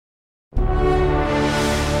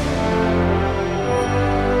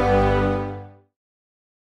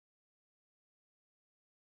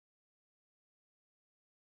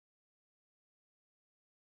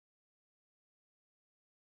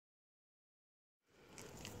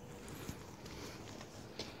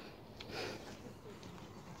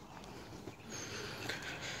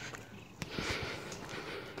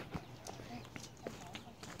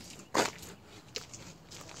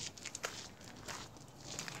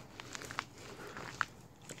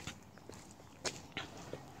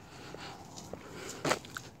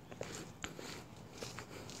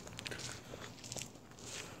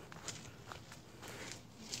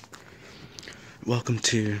Welcome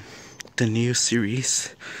to the new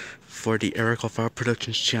series for the Eric of Our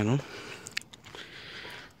Productions channel.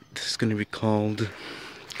 This is going to be called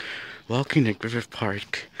Walking at Griffith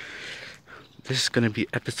Park. This is going to be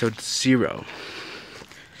episode 0.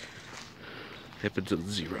 Episode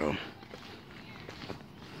 0.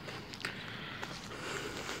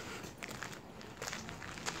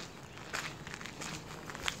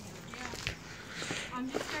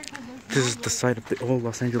 This is the site of the old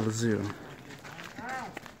Los Angeles Zoo.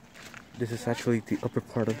 This is actually the upper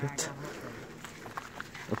part of it.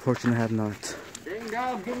 Unfortunately, I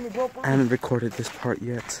haven't recorded this part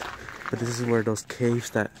yet, but this is where those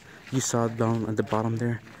caves that you saw down at the bottom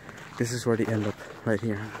there, this is where they end up, right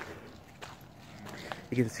here.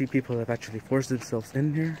 You can see people have actually forced themselves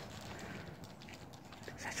in here.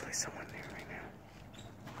 There's actually someone there right now.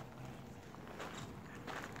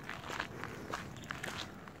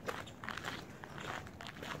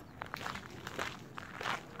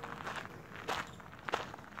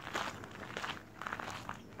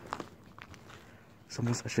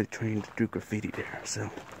 Someone's actually trying to do graffiti there, so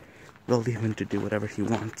we'll leave him to do whatever he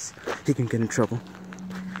wants. He can get in trouble.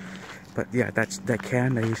 But yeah, that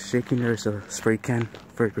can that he's shaking there is a spray can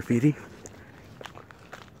for graffiti.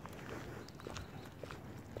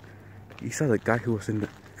 You saw the guy who was in the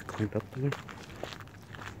climbed up there.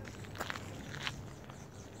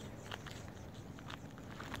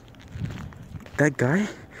 That guy,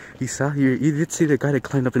 you did see the guy that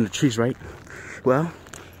climbed up in the trees, right? Well,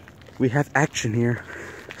 we have action here.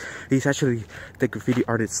 He's actually the graffiti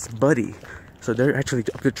artist's buddy, so they're actually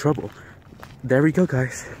up to trouble. There we go,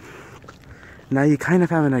 guys. Now you kind of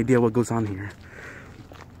have an idea what goes on here.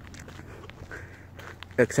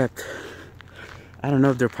 Except, I don't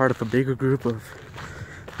know if they're part of a bigger group of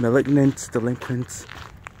malignants, delinquents.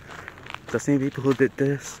 The same people who did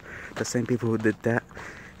this, the same people who did that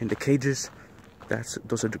in the cages.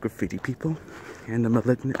 Those are the graffiti people and the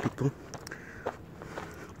malignant people.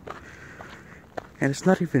 And it's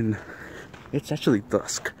not even, it's actually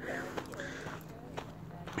dusk.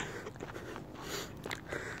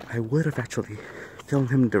 I would have actually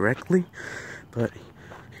filmed him directly, but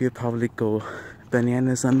he would probably go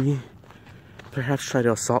bananas on me. Perhaps try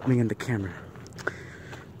to assault me in the camera.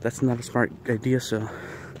 That's not a smart idea, so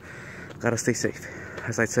gotta stay safe,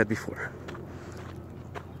 as I said before.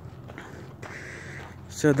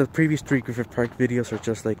 So the previous 3 Griffith Park videos are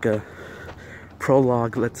just like a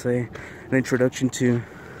prologue, let's say, an introduction to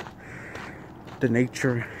the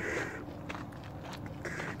nature.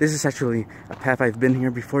 This is actually a path I've been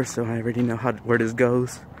here before, so I already know where this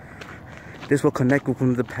goes. This will connect with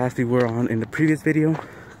one of the paths we were on in the previous video.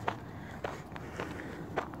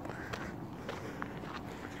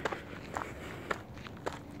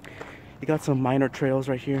 You got some minor trails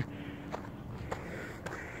right here,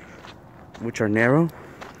 which are narrow.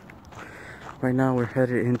 Right now we're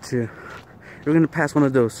headed into, we're gonna pass one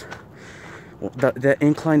of those. That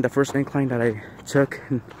incline, the first incline that I took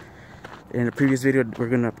in the previous video, we're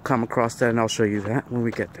gonna come across that, and I'll show you that when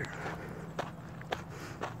we get there.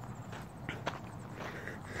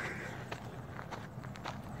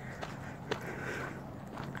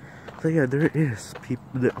 So yeah, there is people.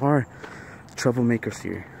 There are troublemakers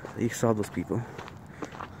here. You saw those people.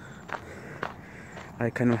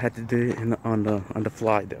 I kind of had to do it on the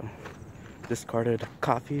fly though. Discarded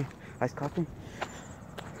coffee, iced coffee.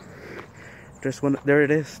 There's one. There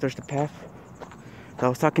it is. There's the path that I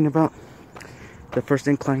was talking about. The first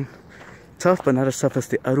incline, tough, but not as tough as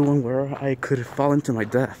the other one where I could have fallen to my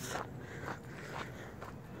death.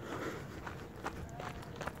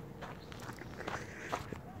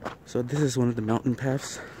 So this is one of the mountain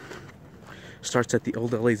paths. Starts at the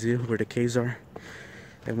old LA Zoo where the caves are,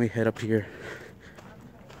 and we head up here.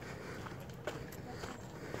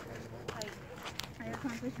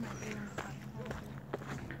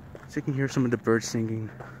 So you can hear some of the birds singing.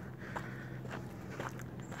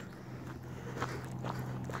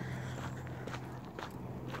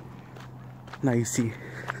 Now you see.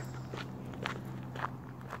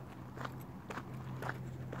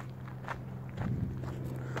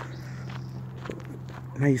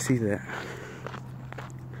 Now you see that.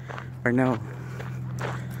 Right now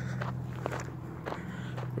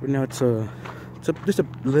it's just a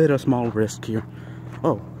little small risk here.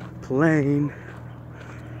 Oh, plane.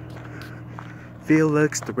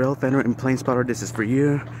 Felix, the rail fender and plane spotter, this is for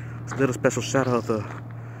you. It's a little special shout out of the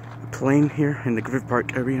plane here in the Griffith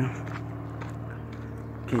Park area.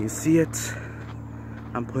 Can you see it?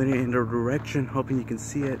 I'm pointing it in the direction, hoping you can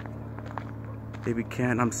see it. If you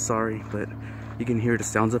can't, I'm sorry, but you can hear the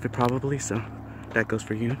sounds of it probably, so that goes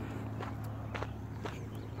for you.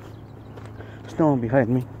 There's no one behind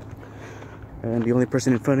me. And the only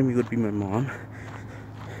person in front of me would be my mom.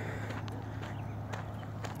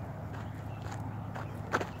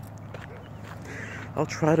 I'll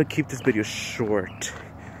try to keep this video short,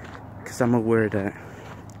 because I'm aware that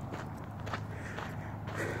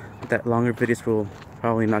longer videos will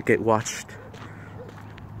probably not get watched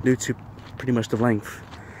due to pretty much the length.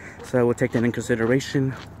 So I will take that in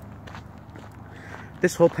consideration.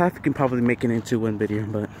 This whole path you can probably make it into one video,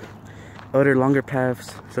 but other longer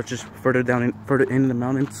paths, such as further in the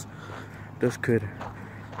mountains, those could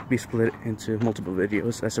be split into multiple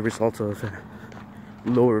videos as a result of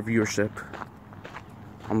lower viewership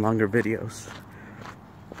on longer videos.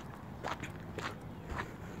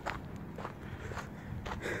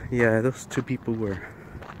 Yeah, those two people were,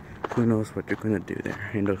 who knows what they're gonna do there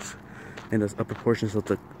in those upper portions of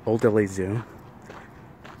the old LA Zoo.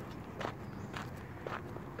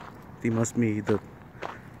 They must be the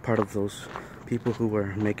part of those people who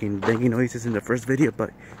were making banging noises in the first video,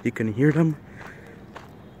 but you can hear them.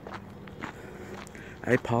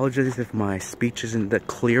 I apologize if my speech isn't the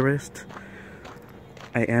clearest.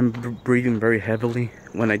 I am breathing very heavily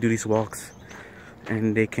when I do these walks,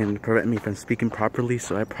 and they can prevent me from speaking properly,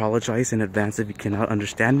 so I apologize in advance if you cannot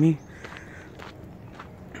understand me.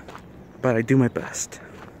 But I do my best.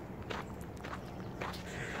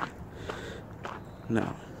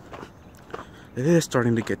 Now, it is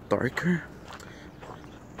starting to get darker,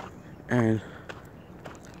 and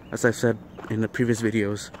as I said in the previous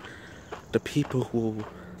videos, the people who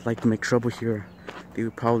like to make trouble here, they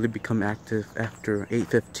will probably become active after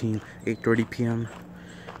 8:15, 8:30 p.m.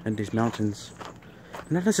 in these mountains.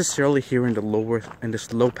 Not necessarily here in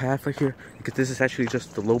this low path right here, because this is actually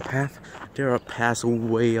just the low path. There are paths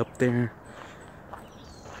way up there,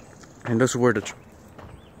 and those are where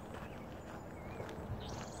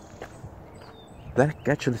that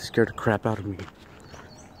actually scared the crap out of me.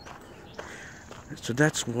 So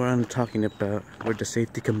that's what I'm talking about, where the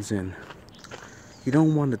safety comes in. You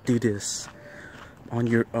don't want to do this on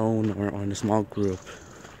your own or on a small group.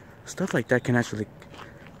 Stuff like that can actually...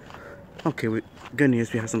 Okay, good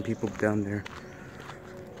news, we have some people down there.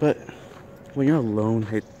 But when you're alone,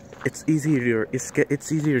 it's easier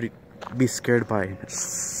to be scared by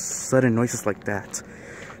sudden noises like that.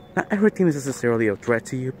 Not everything is necessarily a threat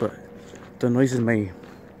to you, but the noises may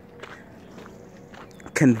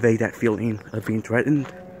convey that feeling of being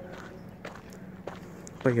threatened.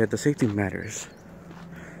 But yeah, the safety matters.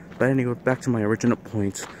 But anyway, back to my original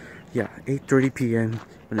point. Yeah, 8:30 p.m.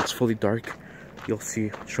 when it's fully dark, you'll see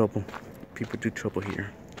trouble. People do trouble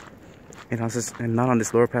here. And not on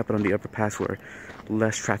this lower path, but on the upper path where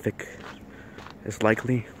less traffic is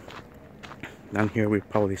likely. Down here, we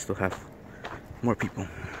probably still have more people.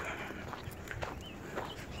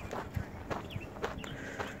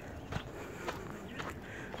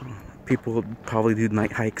 People probably do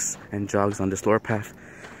night hikes and jogs on this lower path,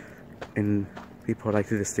 and people are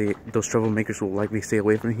likely to stay. Those troublemakers will likely stay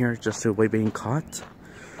away from here just to avoid being caught.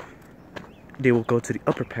 They will go to the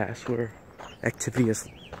upper pass where activity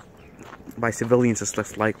by civilians is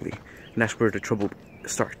less likely, and that's where the trouble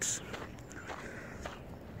starts.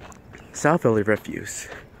 South LA Refuse.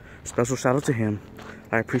 Special shout out to him.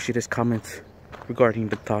 I appreciate his comments regarding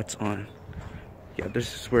the thoughts on. Yeah,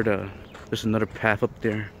 this is where there's another path up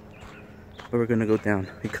there. But we're gonna go down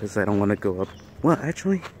because I don't want to go up. Well,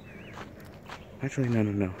 actually,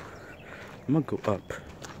 no. I'm gonna go up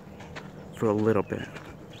for a little bit.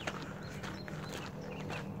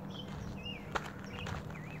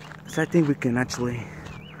 So I think we can actually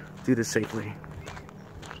do this safely.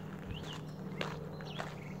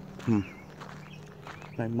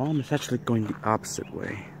 My mom is actually going the opposite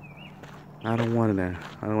way. I don't want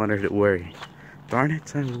her to worry. Darn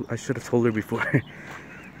it! I should have told her before.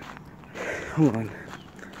 Hold on.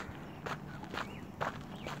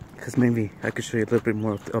 Because maybe I could show you a little bit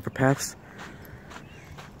more of the upper paths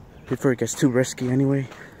before it gets too risky anyway.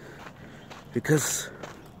 Because,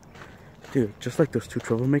 dude, just like those two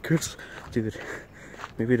troublemakers, dude,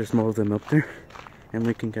 maybe there's more of them up there and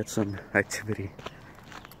we can get some activity.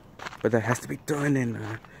 But that has to be done in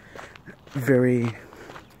a very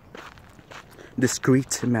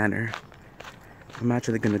discreet manner. I'm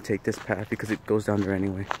actually going to take this path because it goes down there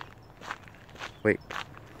anyway. Wait.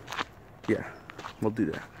 Yeah, we'll do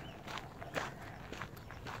that.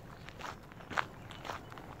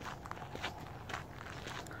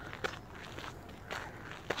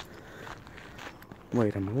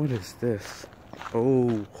 Wait a minute, what is this?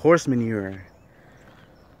 Oh, horse manure.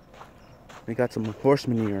 We got some horse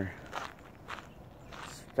manure.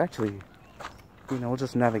 Actually, you know, we'll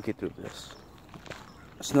just navigate through this.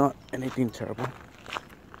 It's not anything terrible.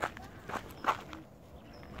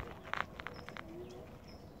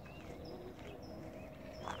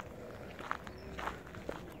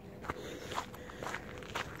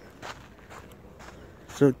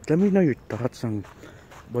 So let me know your thoughts on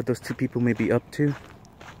what those two people may be up to.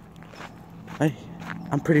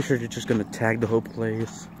 I'm pretty sure they're just gonna tag the whole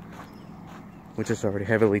place, which is already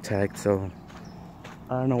heavily tagged, so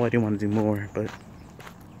I don't know why they want to do more, but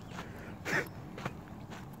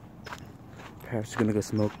perhaps they're gonna go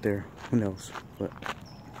smoke there, who knows, but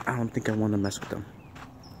I don't think I want to mess with them.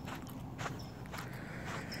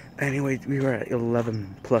 Anyway, we were at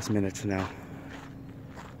 11 plus minutes now.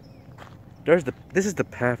 This is the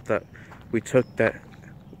path that we took, that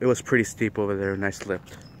it was pretty steep over there and I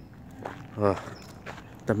slipped.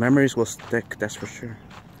 The memories will stick, that's for sure.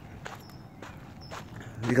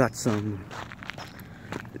 We got some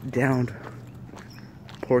downed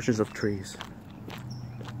portions of trees.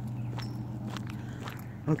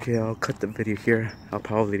 Okay, I'll cut the video here. I'll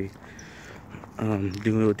probably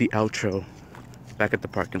do the outro back at the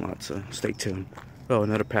parking lot, so stay tuned. Oh,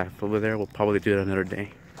 another path over there. We'll probably do it another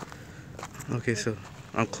day. Okay, so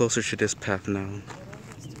I'm closer to this path now.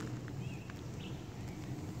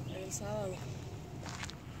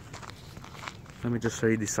 Let me just show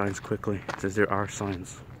you these signs quickly, because there are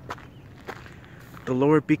signs. The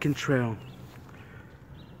Lower Beacon Trail.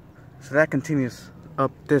 So that continues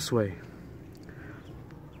up this way.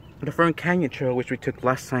 The Fern Canyon Trail, which we took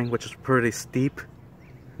last time, which is pretty steep,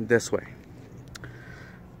 this way.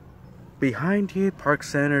 Behind you, Park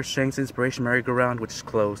Center, Shank's Inspiration Merry-Go-Round, which is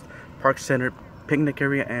closed. Park Center, Picnic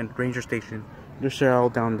Area, and Ranger Station. They're all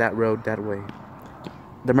down that road that way.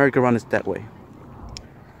 The merry-go-round is that way.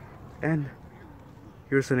 And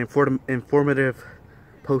here's an informative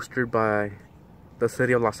poster by the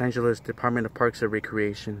City of Los Angeles Department of Parks and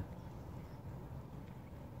Recreation.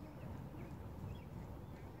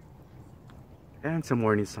 And some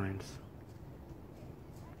warning signs.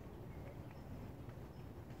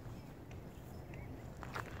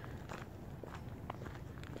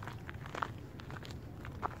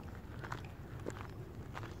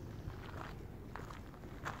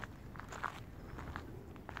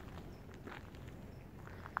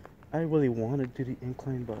 I really want to do the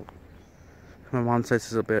incline, but my mom says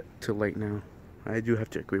it's a bit too late now. I do have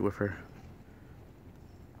to agree with her.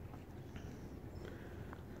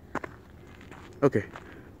 Okay,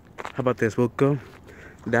 how about this? We'll go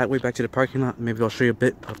that way back to the parking lot. Maybe I'll show you a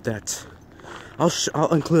bit of that.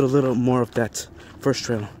 I'll include a little more of that first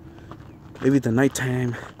trail. Maybe the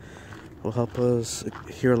nighttime will help us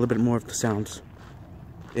hear a little bit more of the sounds,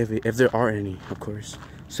 if there are any, of course.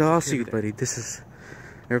 So I'll see you, buddy. This is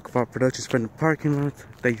Eric Griffith Productions from the parking lot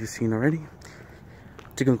that you've seen already.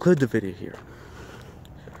 To conclude the video here,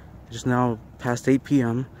 just now past 8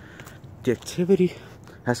 p.m. the activity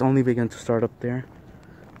has only begun to start up there.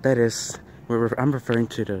 That is, I'm referring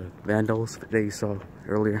to the vandals that you saw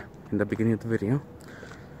earlier in the beginning of the video.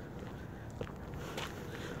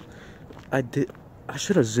 I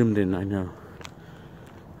should have zoomed in, I know.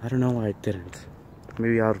 I don't know why I didn't.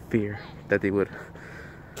 Maybe out of fear that they would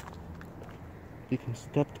become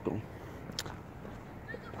skeptical.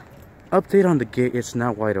 Update on the gate, it's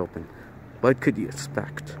not wide open. What could you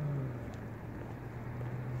expect?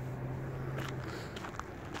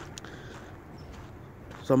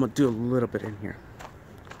 So I'm gonna do a little bit in here.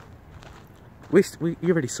 You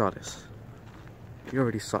already saw this. You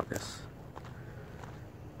already saw this.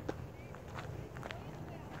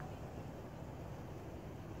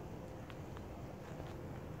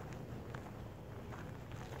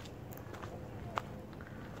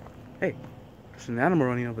 Hey, there's an animal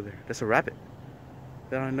running over there. That's a rabbit.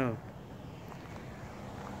 That I know.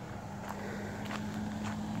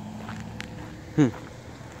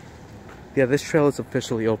 Yeah, this trail is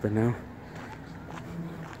officially open now.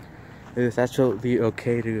 It is actually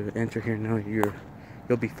okay to enter here now.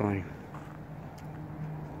 You'll be fine.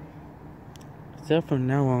 So from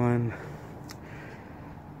now on,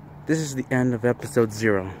 this is the end of episode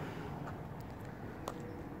 0.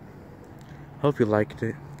 Hope you liked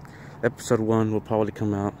it. Episode 1 will probably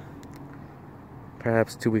come out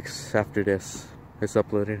perhaps 2 weeks after this is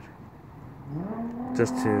uploaded,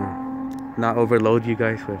 just to not overload you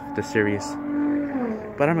guys with the series.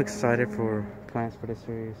 But I'm excited for plans for this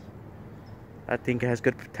series. I think it has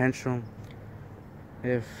good potential.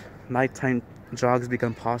 If nighttime jogs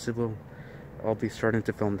become possible, I'll be starting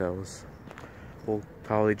to film those. We'll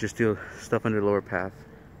probably just do stuff on the lower path,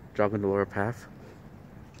 jog on the lower path.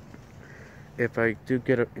 If I do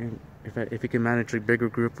get if we can manage a bigger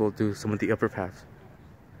group, we'll do some of the upper paths.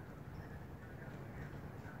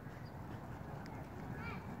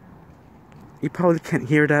 You probably can't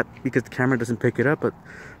hear that because the camera doesn't pick it up, but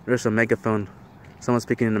there's a megaphone. Someone's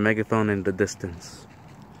speaking in a megaphone in the distance.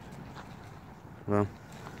 Well,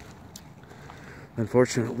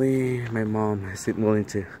 Unfortunately, my mom isn't willing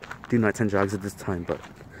to do nighttime jogs at this time, but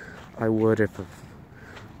I would if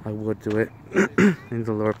I would do it in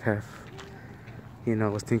the lower path. You know, I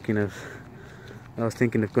was thinking of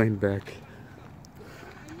going back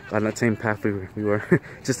on that same path we were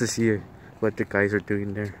just to see what the guys are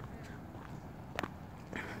doing there.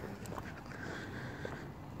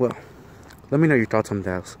 Well, let me know your thoughts on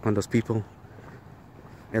those people.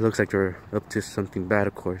 It looks like they're up to something bad,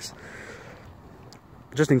 of course.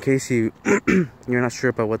 Just in case you're not sure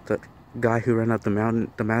about what the guy who ran up the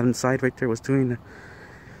mountainside right there was doing,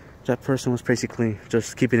 that person was basically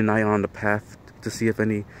just keeping an eye on the path to see if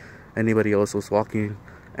anybody else was walking.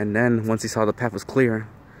 And then once he saw the path was clear,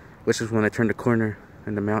 which is when I turned the corner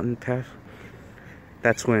in the mountain path,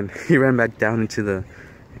 that's when he ran back down into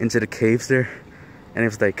the caves there. And it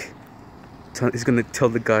was like, he's gonna tell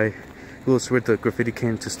the guy who was with the graffiti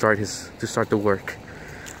came to start the work.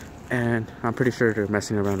 And I'm pretty sure they're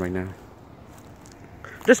messing around right now.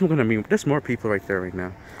 There's more people right there right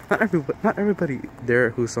now. Not everybody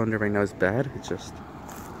there who's on there right now is bad. It's just,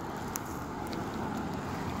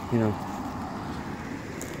 you know,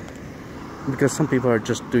 because some people are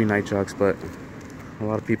just doing night jogs, but a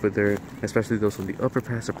lot of people there, especially those on the upper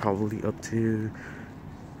pass, are probably up to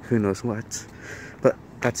who knows what. But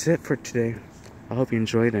that's it for today. I hope you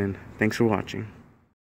enjoyed, and thanks for watching.